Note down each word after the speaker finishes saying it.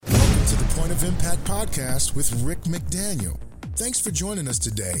Point of Impact podcast with Rick McDaniel. Thanks for joining us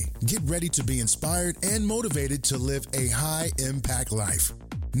today. Get ready to be inspired and motivated to live a high-impact life.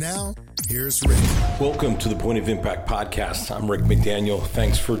 Now, here's Rick. Welcome to the Point of Impact podcast. I'm Rick McDaniel.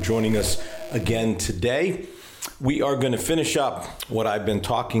 Thanks for joining us again today. We are going to finish up what I've been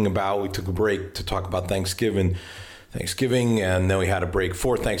talking about. We took a break to talk about Thanksgiving, and then we had a break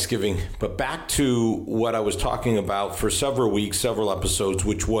for Thanksgiving. But back to what I was talking about for several weeks, several episodes,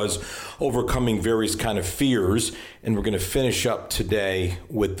 which was overcoming various kind of fears. And we're going to finish up today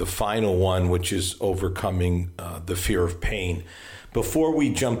with the final one, which is overcoming the fear of pain. Before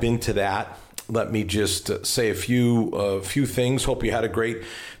we jump into that, let me just say a few things. Hope you had a great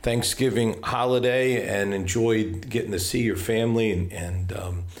Thanksgiving holiday and enjoyed getting to see your family and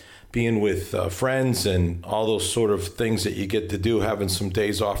being with friends and all those sort of things that you get to do, having some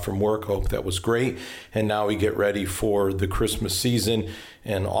days off from work. Hope that was great. And now we get ready for the Christmas season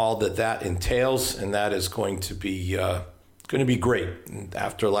and all that entails. And that is going to be great.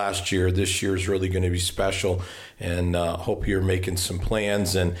 After last year, this year is really going to be special. And hope you're making some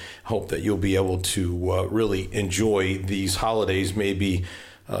plans and hope that you'll be able to really enjoy these holidays, maybe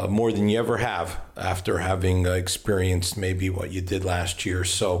more than you ever have after having experienced maybe what you did last year.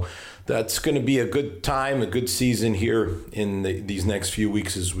 So that's going to be a good time, a good season here in these next few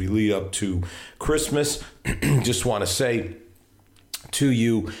weeks as we lead up to Christmas. Just want to say to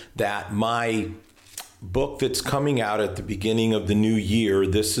you that my book that's coming out at the beginning of the new year,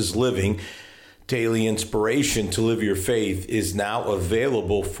 This is Living, Daily Inspiration to Live Your Faith, is now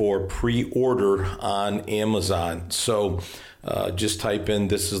available for pre-order on Amazon. So just type in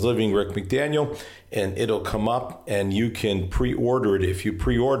This is Living Rick McDaniel and it'll come up and you can pre-order it. If you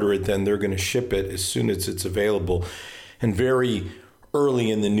pre-order it, then they're going to ship it as soon as it's available and very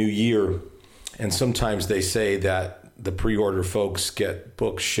early in the new year. And sometimes they say that the pre-order folks get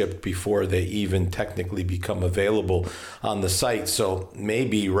books shipped before they even technically become available on the site. So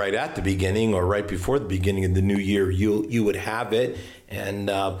maybe right at the beginning or right before the beginning of the new year, you would have it. And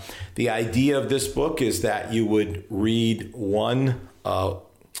the idea of this book is that you would read one of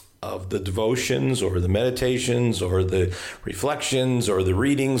the devotions or the meditations or the reflections or the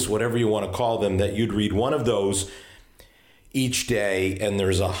readings, whatever you want to call them, that you'd read one of those each day, and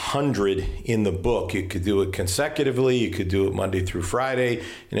there's 100 in the book. You could do it consecutively. You could do it Monday through Friday.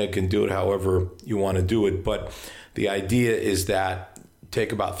 You can do it however you want to do it. But the idea is that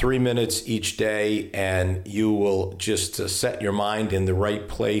take about 3 minutes each day, and you will just set your mind in the right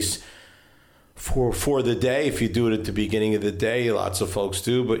place for the day. If you do it at the beginning of the day, lots of folks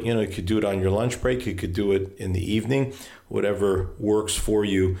do, but you could do it on your lunch break. You could do it in the evening, whatever works for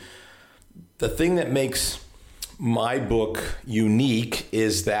you. The thing that makes my book unique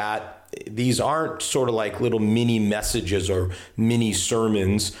is that these aren't sort of like little mini messages or mini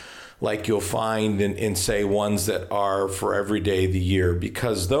sermons like you'll find in say ones that are for every day of the year,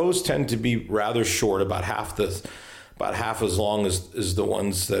 because those tend to be rather short, about half as long as the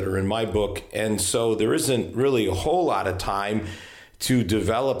ones that are in my book. And so there isn't really a whole lot of time to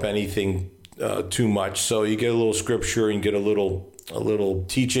develop anything too much. So you get a little scripture and get a little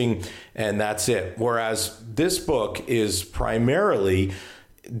teaching, and that's it. Whereas this book is primarily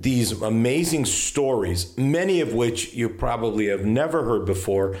these amazing stories, many of which you probably have never heard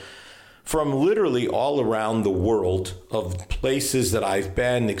before, from literally all around the world, of places that I've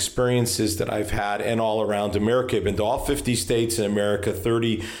been, experiences that I've had, and all around America. I've been to all 50 states in America,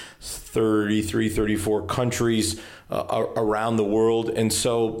 33, 34 countries around the world. And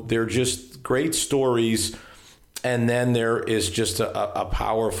so they're just great stories. And then there is just a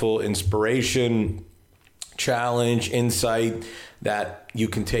powerful inspiration, challenge, insight that you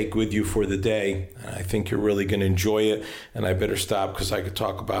can take with you for the day. And I think you're really going to enjoy it. And I better stop because I could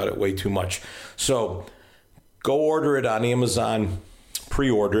talk about it way too much. So go order it on Amazon,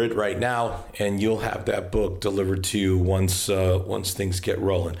 pre-order it right now, and you'll have that book delivered to you once things get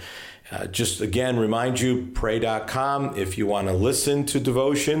rolling. Just again, remind you, pray.com if you want to listen to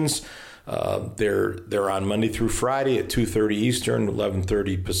devotions. They're on Monday through Friday at 2:30 Eastern,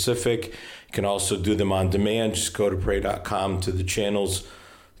 11:30 Pacific. You can also do them on demand. Just go to pray.com to the channels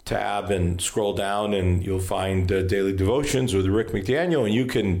tab and scroll down, and you'll find daily devotions with Rick McDaniel, and you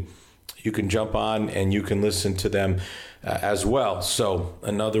can jump on and you can listen to them as well. So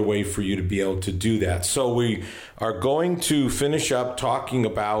another way for you to be able to do that. So we are going to finish up talking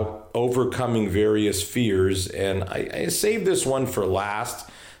about overcoming various fears, and I saved this one for last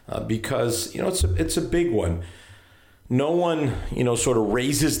because it's a big one. no one, sort of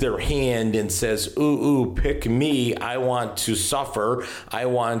raises their hand and says, ooh, pick me. I want to suffer. I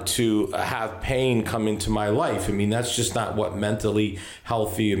want to have pain come into my life. I mean, that's just not what mentally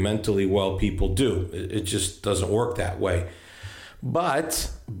healthy and mentally well people do. It just doesn't work that way. But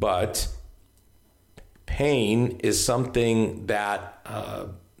pain is something that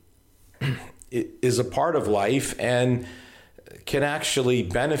is a part of life and can actually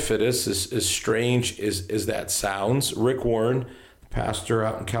benefit us, as strange as that sounds. Rick Warren, pastor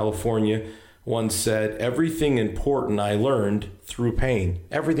out in California, once said, everything important I learned through pain.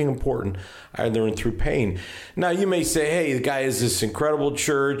 Everything important I learned through pain. Now, you may say, hey, the guy has this incredible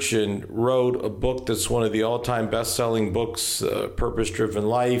church and wrote a book that's one of the all-time best-selling books, Purpose-Driven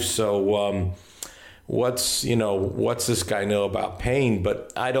Life. So what's this guy know about pain?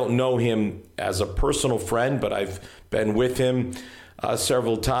 But I don't know him as a personal friend, but I've been with him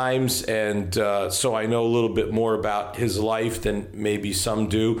several times. And so I know a little bit more about his life than maybe some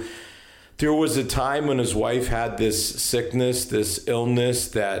do. There was a time when his wife had this sickness, this illness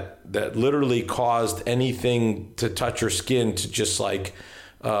that literally caused anything to touch her skin to just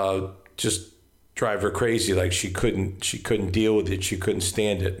drive her crazy. Like she couldn't deal with it. She couldn't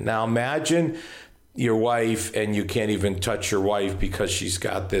stand it. Now imagine your wife and you can't even touch your wife because she's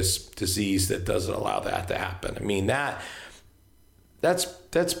got this disease that doesn't allow that to happen. I mean,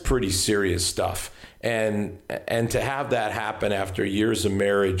 that's pretty serious stuff. And to have that happen after years of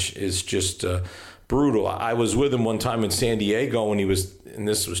marriage is just brutal. I was with him one time in San Diego and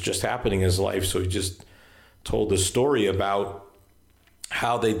this was just happening in his life. So he just told the story about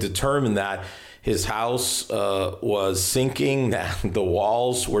how they determined that his house was sinking, that the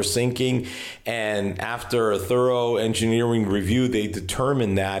walls were sinking. And after a thorough engineering review, they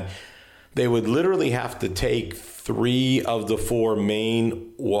determined that they would literally have to take 3 of the 4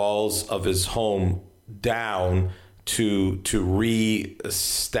 main walls of his home down to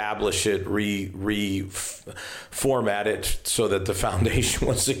re-establish it, reformat it so that the foundation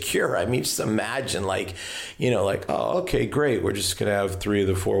was secure. I mean, just imagine oh, okay, great. We're just going to have 3 of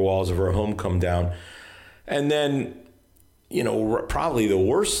the 4 walls of our home come down. And then, probably the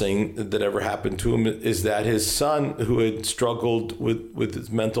worst thing that ever happened to him is that his son, who had struggled with his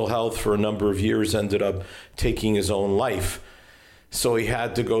mental health for a number of years, ended up taking his own life. So he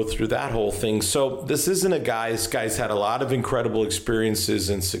had to go through that whole thing. So this isn't this guy's had a lot of incredible experiences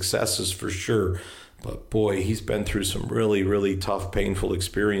and successes for sure. But boy, he's been through some really, really tough, painful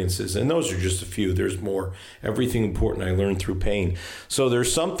experiences. And those are just a few. There's more. Everything important I learned through pain. So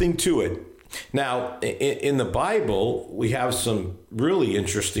there's something to it. Now, in the Bible, we have some really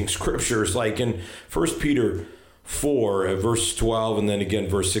interesting scriptures, like in 1 Peter 4, verse 12, and then again,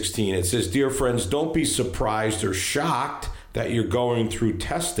 verse 16. It says, "Dear friends, don't be surprised or shocked that you're going through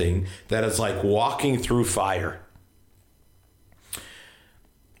testing that is like walking through fire."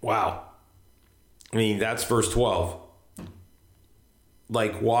 Wow. I mean, that's verse 12.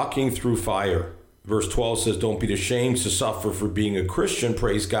 Like walking through fire. Verse 12 says, "Don't be ashamed to suffer for being a Christian.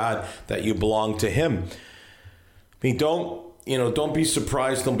 Praise God that you belong to him." I mean, don't be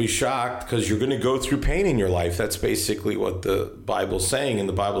surprised, don't be shocked, because you're going to go through pain in your life. That's basically what the Bible's saying. And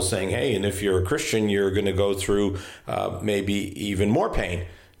the Bible's saying, hey, and if you're a Christian, you're going to go through maybe even more pain,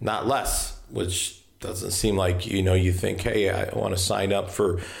 not less, which doesn't seem like, you think, hey, I want to sign up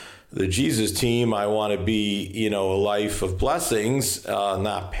for the Jesus team. I want to be, a life of blessings,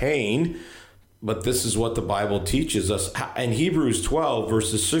 not pain. But this is what the Bible teaches us. In Hebrews 12,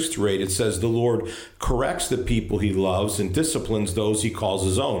 verses 6-8, it says, "The Lord corrects the people he loves and disciplines those he calls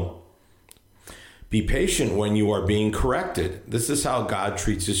his own. Be patient when you are being corrected. This is how God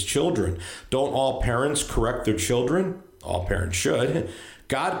treats his children. Don't all parents correct their children? All parents should.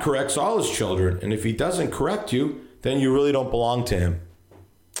 God corrects all his children. And if he doesn't correct you, then you really don't belong to him."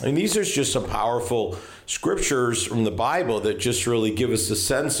 And these are just some powerful scriptures from the Bible that just really give us a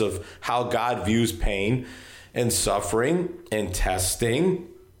sense of how God views pain and suffering and testing,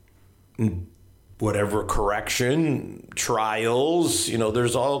 whatever, correction, trials.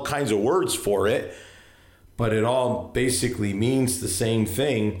 There's all kinds of words for it, but it all basically means the same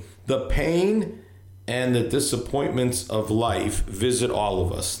thing. The pain and the disappointments of life visit all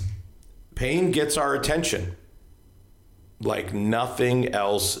of us. Pain gets our attention like nothing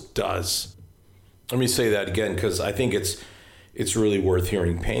else does. Let me say that again, because I think it's really worth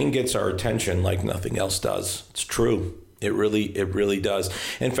hearing. Pain gets our attention like nothing else does. It's true. It really does.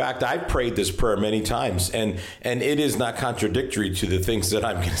 In fact, I've prayed this prayer many times, and it is not contradictory to the things that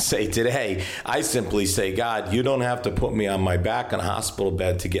I'm going to say today. I simply say, God, you don't have to put me on my back in a hospital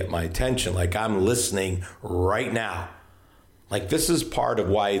bed to get my attention. Like, I'm listening right now. Like, this is part of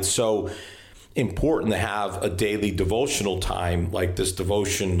why it's so important to have a daily devotional time like this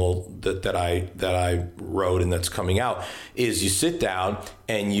devotional that I wrote and that's coming out. Is you sit down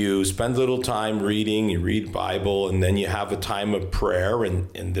and you spend a little time reading, you read Bible, and then you have a time of prayer,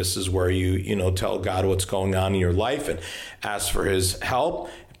 and this is where you tell God what's going on in your life and ask for his help.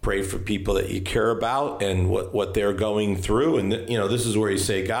 Pray for people that you care about and what they're going through. And this is where you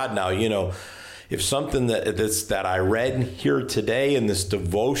say, God, now if something that I read here today in this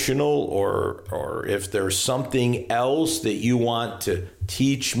devotional, or if there's something else that you want to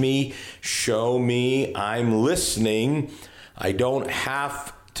teach me, show me, I'm listening. I don't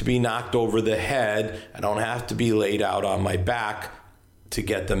have to be knocked over the head. I don't have to be laid out on my back to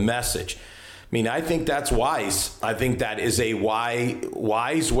get the message. I mean, I think that's wise. I think that is a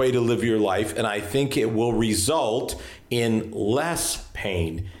wise way to live your life, and I think it will result in less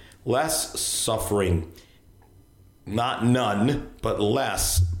pain, less suffering, not none, but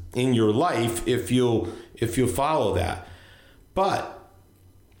less in your life if you follow that. But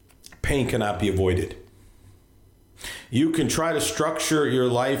pain cannot be avoided. You can try to structure your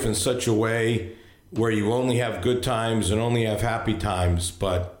life in such a way where you only have good times and only have happy times,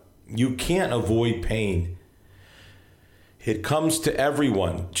 but you can't avoid pain. It comes to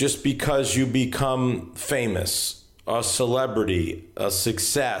everyone. Just because you become famous, a celebrity, a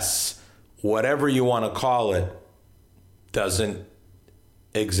success, whatever you want to call it, doesn't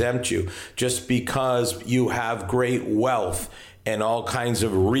exempt you. Just because you have great wealth and all kinds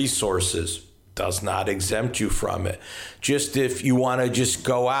of resources does not exempt you from it. Just if you want to just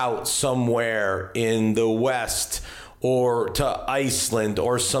go out somewhere in the West or to Iceland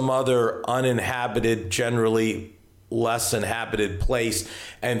or some other uninhabited, generally less inhabited place,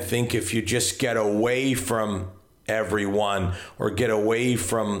 and think if you just get away from everyone or get away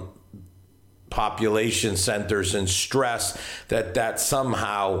from population centers and stress, that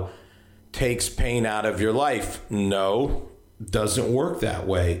somehow takes pain out of your life. No, doesn't work that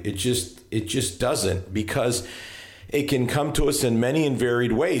way. It just doesn't, because it can come to us in many and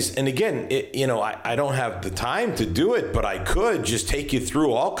varied ways. And again, I don't have the time to do it, but I could just take you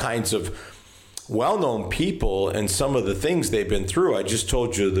through all kinds of well-known people and some of the things they've been through. I just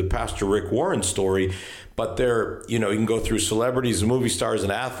told you the Pastor Rick Warren story, but you can go through celebrities and movie stars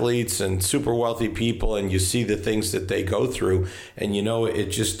and athletes and super wealthy people, and you see the things that they go through, and it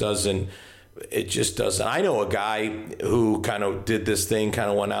just doesn't. I know a guy who kind of did this thing, kind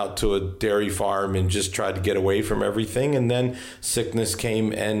of went out to a dairy farm and just tried to get away from everything. And then sickness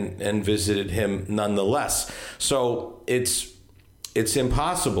came and visited him nonetheless. So it's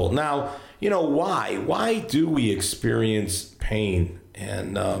impossible. Now, why? Why do we experience pain?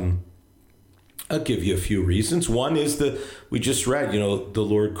 And I'll give you a few reasons. One is we just read, the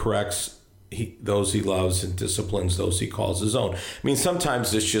Lord corrects those he loves and disciplines those he calls his own. I mean,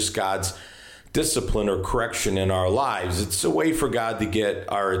 sometimes it's just God's discipline or correction in our lives. It's a way for God to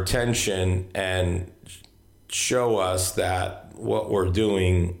get our attention and show us that what we're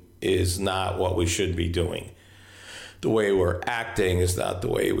doing is not what we should be doing. The way we're acting is not the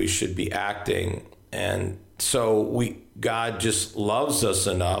way we should be acting. And so God just loves us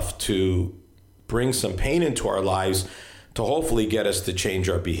enough to bring some pain into our lives to hopefully get us to change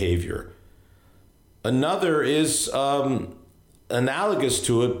our behavior. Another is analogous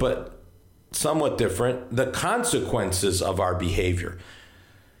to it, but somewhat different, the consequences of our behavior.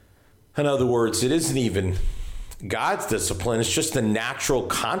 In other words, it isn't even God's discipline, it's just the natural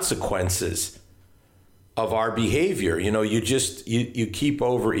consequences of our behavior. You keep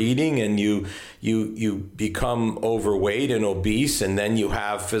overeating and you become overweight and obese, and then you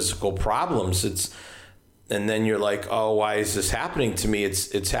have physical problems. And then you're like, oh, why is this happening to me?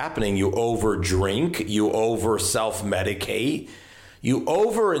 It's happening. You overdrink, you over self-medicate, you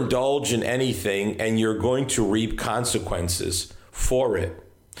overindulge in anything, and you're going to reap consequences for it.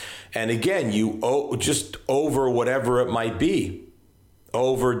 And again, you just over whatever it might be.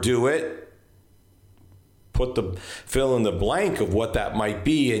 Overdo it, fill in the blank of what that might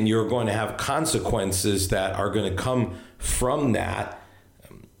be, and you're going to have consequences that are going to come from that.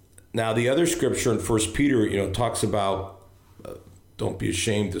 Now, the other scripture in 1 Peter, talks about don't be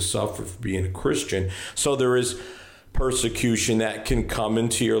ashamed to suffer for being a Christian. So there is persecution that can come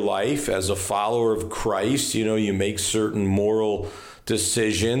into your life as a follower of Christ. You make certain moral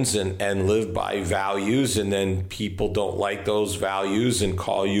decisions and live by values, and then people don't like those values and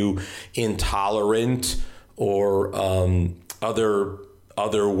call you intolerant or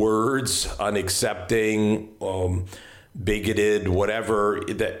other words, unaccepting, bigoted, whatever,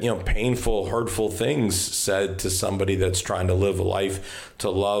 that, painful, hurtful things said to somebody that's trying to live a life to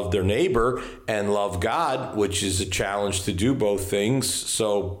love their neighbor and love God, which is a challenge to do both things.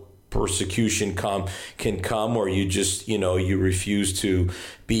 So persecution can come, or you just, you refuse to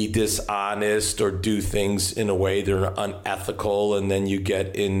be dishonest or do things in a way that are unethical, and then you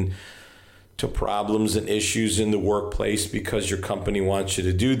get into problems and issues in the workplace because your company wants you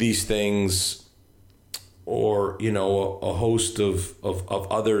to do these things, or, a host of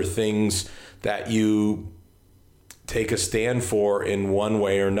other things that you take a stand for in one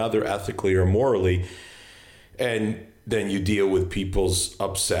way or another, ethically or morally, and then you deal with people's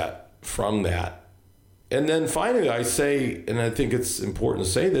upset from that. And then finally, I say, and I think it's important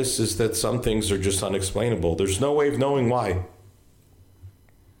to say this, is that some things are just unexplainable. There's no way of knowing why.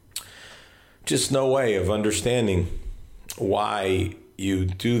 Just no way of understanding why you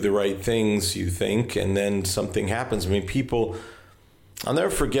do the right things, you think, and then something happens. I mean, people, I'll never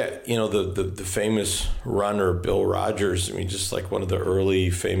forget, the famous runner, Bill Rogers. I mean, just like one of the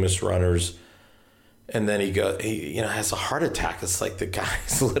early famous runners. And then he has a heart attack. It's like the guy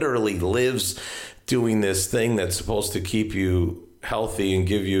literally lives doing this thing that's supposed to keep you healthy and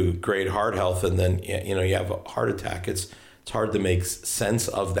give you great heart health. And then, you have a heart attack. It's hard to make sense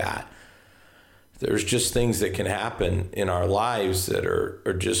of that. There's just things that can happen in our lives that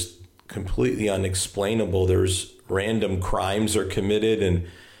are just completely unexplainable. There's random crimes are committed, and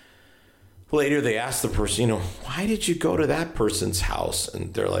later they ask the person, why did you go to that person's house?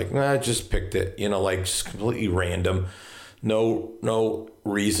 And they're like, I just picked it, like just completely random. No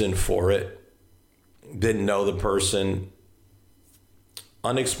reason for it. Didn't know the person.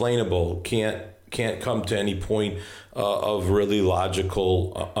 Unexplainable. Can't come to any point of really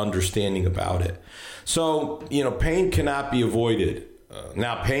logical understanding about it. So, pain cannot be avoided.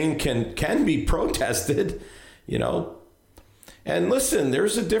 Now, pain can be protested, And listen,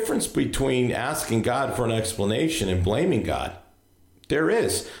 there's a difference between asking God for an explanation and blaming God. There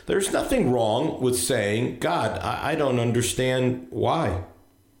is. There's nothing wrong with saying, God, I don't understand why.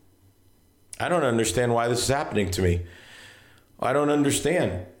 I don't understand why this is happening to me. I don't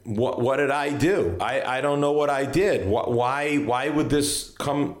understand. What did I do? I don't know what I did. Why would this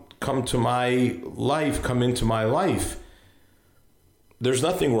come to my life, come into my life? There's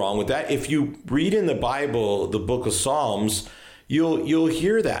nothing wrong with that. If you read in the Bible, the book of Psalms, you'll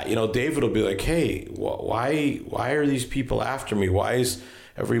hear that. David will be like, hey, why are these people after me? Why is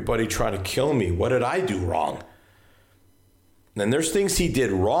everybody trying to kill me? What did I do wrong? And there's things he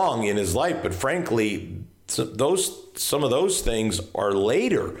did wrong in his life, but frankly, some of those things are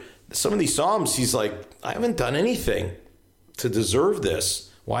later. Some of these Psalms, he's like, I haven't done anything to deserve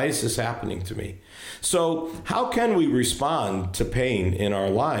this. Why is this happening to me? So how can we respond to pain in our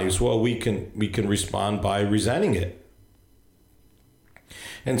lives? Well, we can respond by resenting it.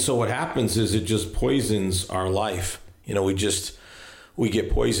 And so what happens is it just poisons our life. We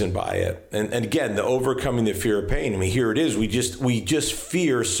get poisoned by it. And again, the overcoming the fear of pain. I mean, here it is. We just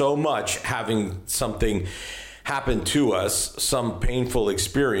fear so much having something happen to us, some painful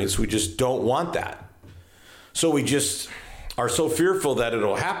experience. We just don't want that. So we just are so fearful that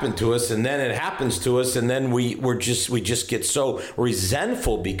it'll happen to us, and then it happens to us, and then we just get so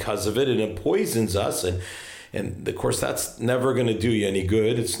resentful because of it, and it poisons us. And of course, that's never going to do you any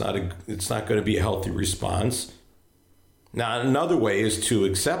good. It's not going to be a healthy response. Now, another way is to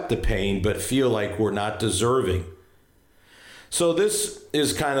accept the pain, but feel like we're not deserving. So this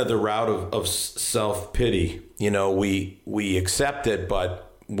is kind of the route of self-pity. We accept it,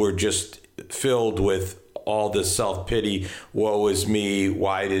 but we're just filled with all this self-pity. Woe is me.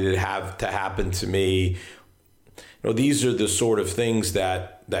 Why did it have to happen to me? These are the sort of things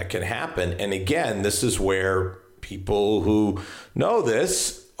that can happen. And again, this is where people who know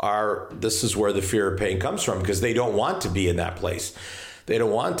this is where the fear of pain comes from, because they don't want to be in that place. They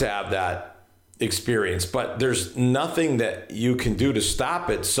don't want to have that experience, but there's nothing that you can do to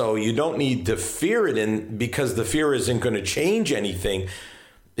stop it. So you don't need to fear it, because the fear isn't going to change anything.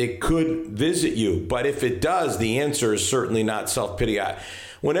 It could visit you, but if it does, the answer is certainly not self-pity.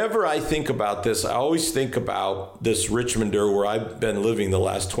 Whenever I think about this, I always think about this Richmonder where I've been living the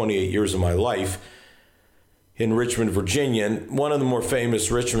last 28 years of my life, in Richmond, Virginia. And one of the more famous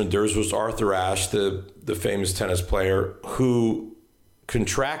Richmonders was Arthur Ashe, the famous tennis player, who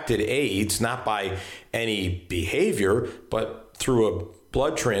contracted AIDS, not by any behavior, but through a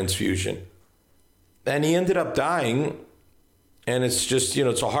blood transfusion. And he ended up dying. And it's just,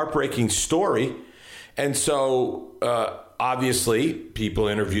 it's a heartbreaking story. And so obviously people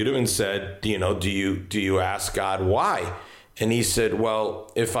interviewed him and said, do you ask God why? And he said,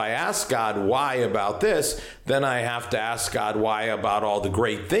 well, if I ask God why about this, then I have to ask God why about all the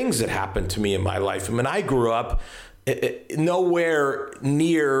great things that happened to me in my life. I mean, I grew up nowhere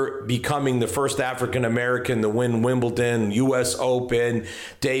near becoming the first African American to win Wimbledon, U.S. Open,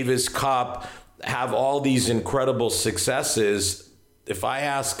 Davis Cup, have all these incredible successes. If I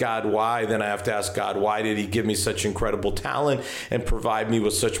ask God why, then I have to ask God, why did he give me such incredible talent and provide me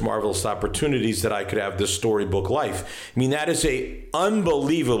with such marvelous opportunities that I could have this storybook life? I mean, that is a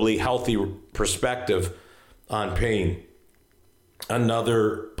unbelievably healthy perspective on pain.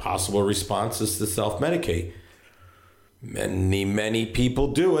 Another possible response is to self-medicate. Many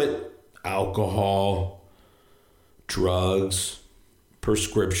people do it. Alcohol, drugs,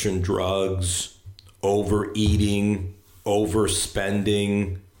 prescription drugs, overeating,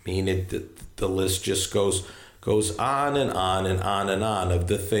 overspending. I mean, the list just goes on and on and on and on of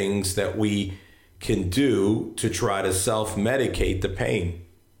the things that we can do to try to self-medicate the pain.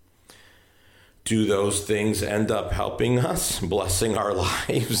 Do those things end up helping us, blessing our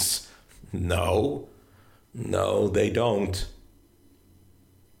lives? No, they don't.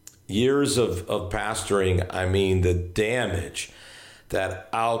 Years of pastoring, I mean, the damage that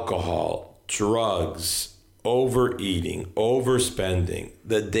alcohol, drugs, overeating, overspending,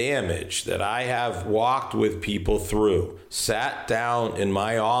 the damage that I have walked with people through, sat down in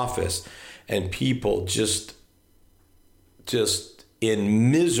my office and people just in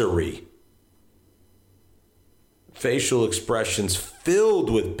misery, facial expressions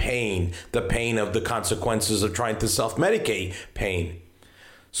filled with pain, the pain of the consequences of trying to self-medicate pain.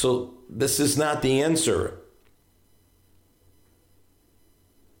 So this is not the answer.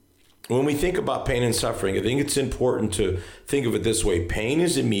 When we think about pain and suffering, I think it's important to think of it this way. Pain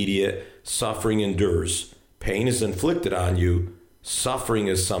is immediate, suffering endures. Pain is inflicted on you, suffering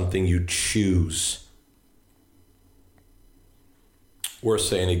is something you choose. Worth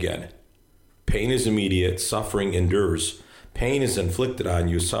saying again. Pain is immediate, suffering endures. Pain is inflicted on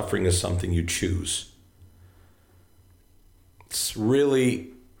you, suffering is something you choose. It's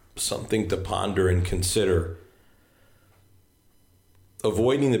really something to ponder and consider.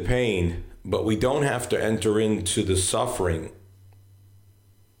 Avoiding the pain, but we don't have to enter into the suffering.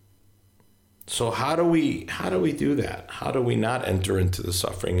 So how do we do that? How do we not enter into the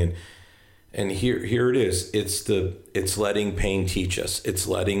suffering? And here it is. It's letting pain teach us. It's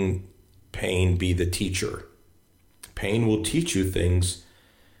letting pain be the teacher. Pain will teach you things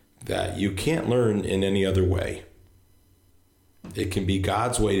that you can't learn in any other way. It can be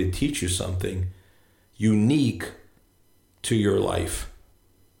God's way to teach you something unique to your life.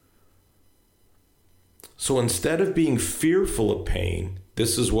 So instead of being fearful of pain,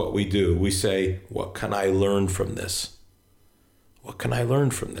 this is what we do. We say, what can I learn from this? What can I learn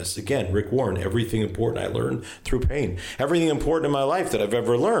from this? Again, Rick Warren, everything important I learned through pain. Everything important in my life that I've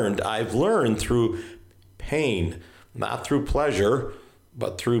ever learned, I've learned through pain. Not through pleasure,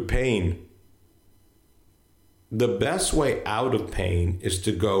 but through pain. The best way out of pain is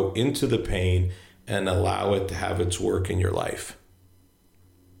to go into the pain and allow it to have its work in your life.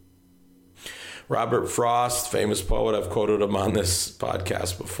 Robert Frost, famous poet, I've quoted him on this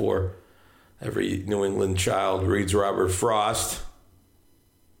podcast before. Every New England child reads Robert Frost.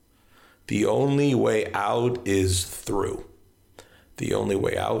 The only way out is through. The only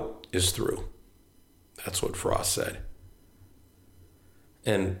way out is through. That's what Frost said.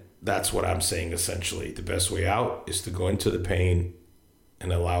 And that's what I'm saying essentially. The best way out is to go into the pain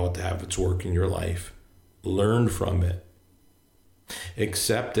and allow it to have its work in your life. Learn from it.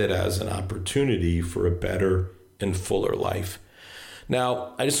 Accept it as an opportunity for a better and fuller life.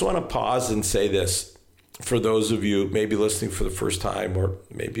 Now, I just want to pause and say this for those of you maybe listening for the first time, or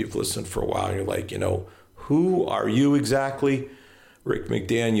maybe you've listened for a while and you're like, who are you exactly, Rick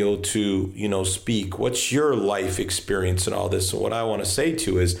McDaniel, to, speak? What's your life experience in all this? And what I want to say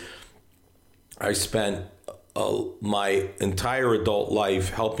to is I spent my entire adult life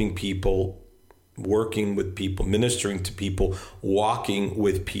helping people, working with people, ministering to people, walking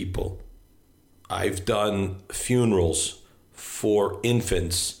with people. I've done funerals for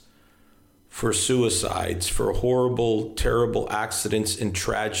infants, for suicides, for horrible, terrible accidents and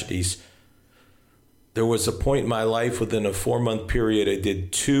tragedies. There was a point in my life within a 4-month period, I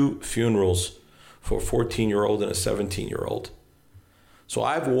did 2 funerals for a 14-year-old and a 17-year-old. So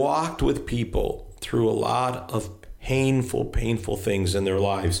I've walked with people through a lot of painful things in their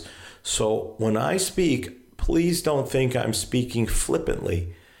lives. So when I speak, please don't think I'm speaking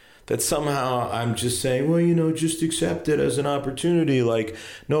flippantly, that somehow I'm just saying, well, just accept it as an opportunity, like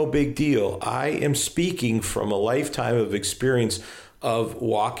no big deal. I am speaking from a lifetime of experience of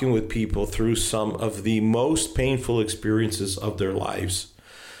walking with people through some of the most painful experiences of their lives.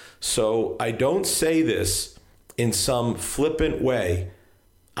 So I don't say this in some flippant way.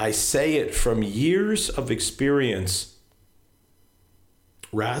 I say it from years of experience.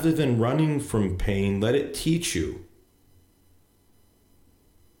 Rather than running from pain, let it teach you.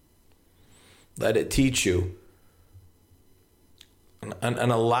 Let it teach you.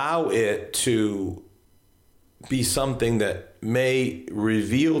 And allow it to be something that may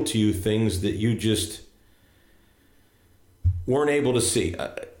reveal to you things that you just weren't able to see.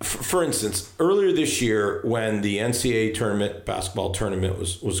 For instance, earlier this year when the NCAA basketball tournament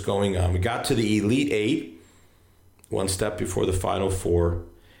was going on, we got to the Elite Eight, one step before the Final Four,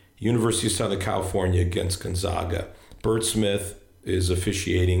 University of Southern California against Gonzaga. Bert Smith is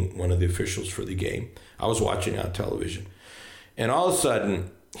officiating, one of the officials for the game. I was watching on television. And all of a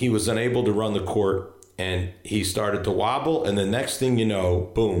sudden, he was unable to run the court, and he started to wobble, and the next thing you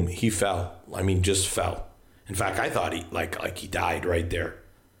know, boom, he fell. I mean, just fell. In fact, I thought he he died right there.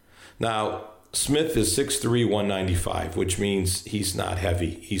 Now, Smith is 6'3", 195, which means he's not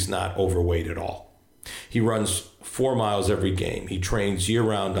heavy. He's not overweight at all. He runs 4 miles every game. He trains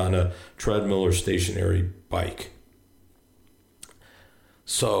year-round on a treadmill or stationary bike.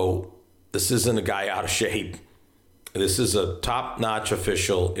 So this isn't a guy out of shape. This is a top-notch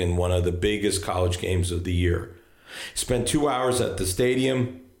official in one of the biggest college games of the year. He spent 2 hours at the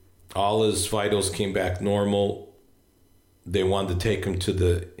stadium. All his vitals came back normal. They wanted to take him to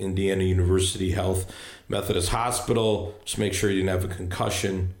the Indiana University Health Methodist Hospital, just make sure he didn't have a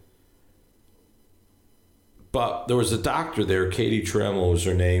concussion. But there was a doctor there, Katie Trammell was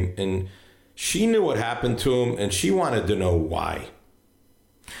her name, and she knew what happened to him, and she wanted to know why.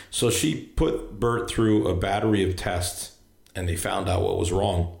 So she put Bert through a battery of tests, and they found out what was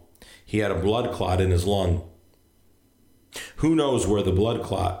wrong. He had a blood clot in his lung. Who knows where the blood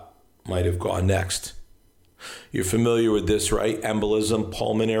clot might have gone next? You're familiar with this, right? Embolism,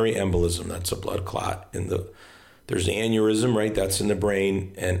 pulmonary embolism. That's a blood clot there's aneurysm, right? That's in the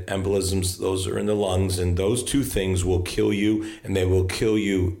brain, and embolisms, those are in the lungs, and those two things will kill you, and they will kill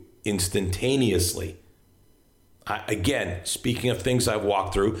you instantaneously. Again, speaking of things I've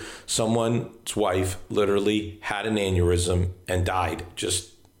walked through, someone's wife literally had an aneurysm and died.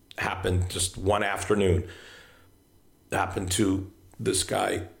 Happened one afternoon. Happened to this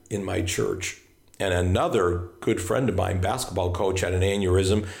guy in my church. And another good friend of mine, basketball coach, had an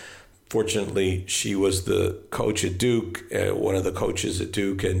aneurysm. Fortunately, she was the coach at Duke, one of the coaches at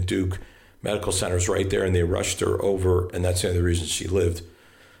Duke, and Duke Medical Center is right there, and they rushed her over, and that's the other reason she lived.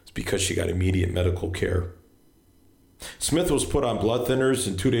 It's because she got immediate medical care. Smith was put on blood thinners,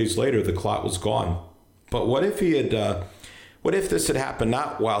 and 2 days later, the clot was gone. But what if this had happened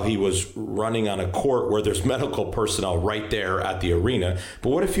not while he was running on a court where there's medical personnel right there at the arena,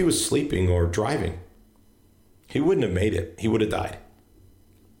 but what if he was sleeping or driving? He wouldn't have made it. He would have died.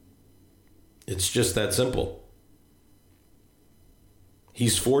 It's just that simple.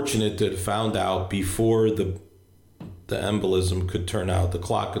 He's fortunate to have found out before the embolism could turn out, the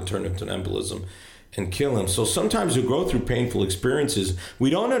clot could turn into an embolism and kill him. So sometimes we go through painful experiences. We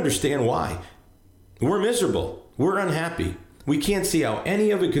don't understand why. We're miserable. We're unhappy. We can't see how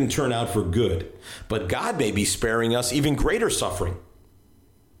any of it can turn out for good. But God may be sparing us even greater suffering.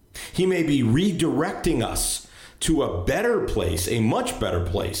 He may be redirecting us to a better place, a much better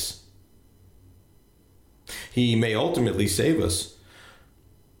place. He may ultimately save us,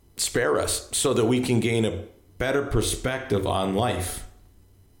 spare us, so that we can gain a better perspective on life.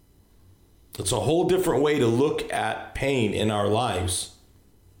 It's a whole different way to look at pain in our lives.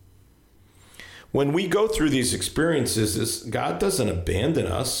 When we go through these experiences, God doesn't abandon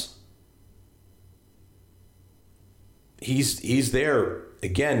us. He's there.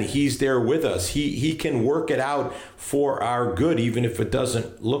 Again, he's there with us. He can work it out for our good, even if it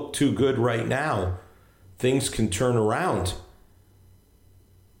doesn't look too good right now. Things can turn around.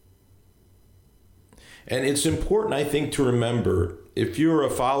 And it's important, I think, to remember, if you're a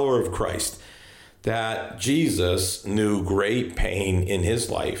follower of Christ, that Jesus knew great pain in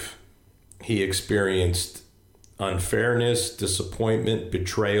his life. He experienced unfairness, disappointment,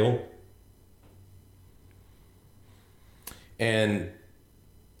 betrayal. And,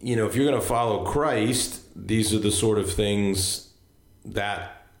 if you're going to follow Christ, these are the sort of things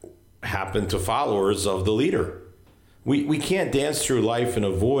that happen to followers of the leader. We can't dance through life and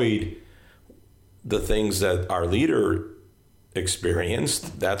avoid the things that our leader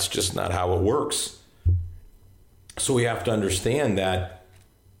experienced. That's just not how it works. So we have to understand that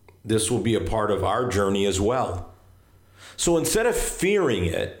this will be a part of our journey as well. So instead of fearing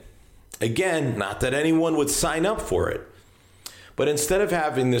it, again, not that anyone would sign up for it, but instead of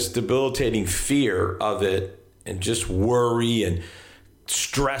having this debilitating fear of it and just worry and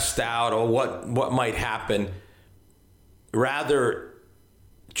stressed out or what might happen, rather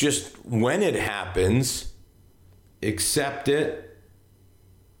just when it happens, accept it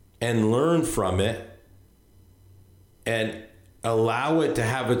and learn from it and allow it to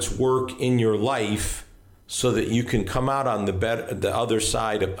have its work in your life so that you can come out on the other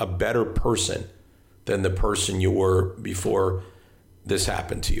side a better person than the person you were before this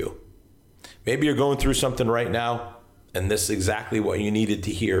happened to you. Maybe you're going through something right now and this is exactly what you needed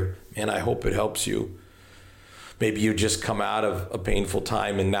to hear. And I hope it helps you. Maybe you just come out of a painful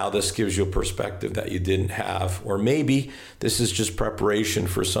time and now this gives you a perspective that you didn't have. Or maybe this is just preparation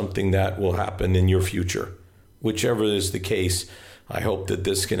for something that will happen in your future. Whichever is the case, I hope that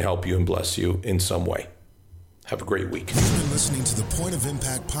this can help you and bless you in some way. Have a great week. You've been listening to the Point of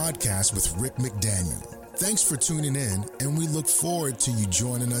Impact podcast with Rick McDaniel. Thanks for tuning in, and we look forward to you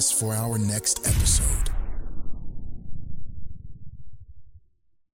joining us for our next episode.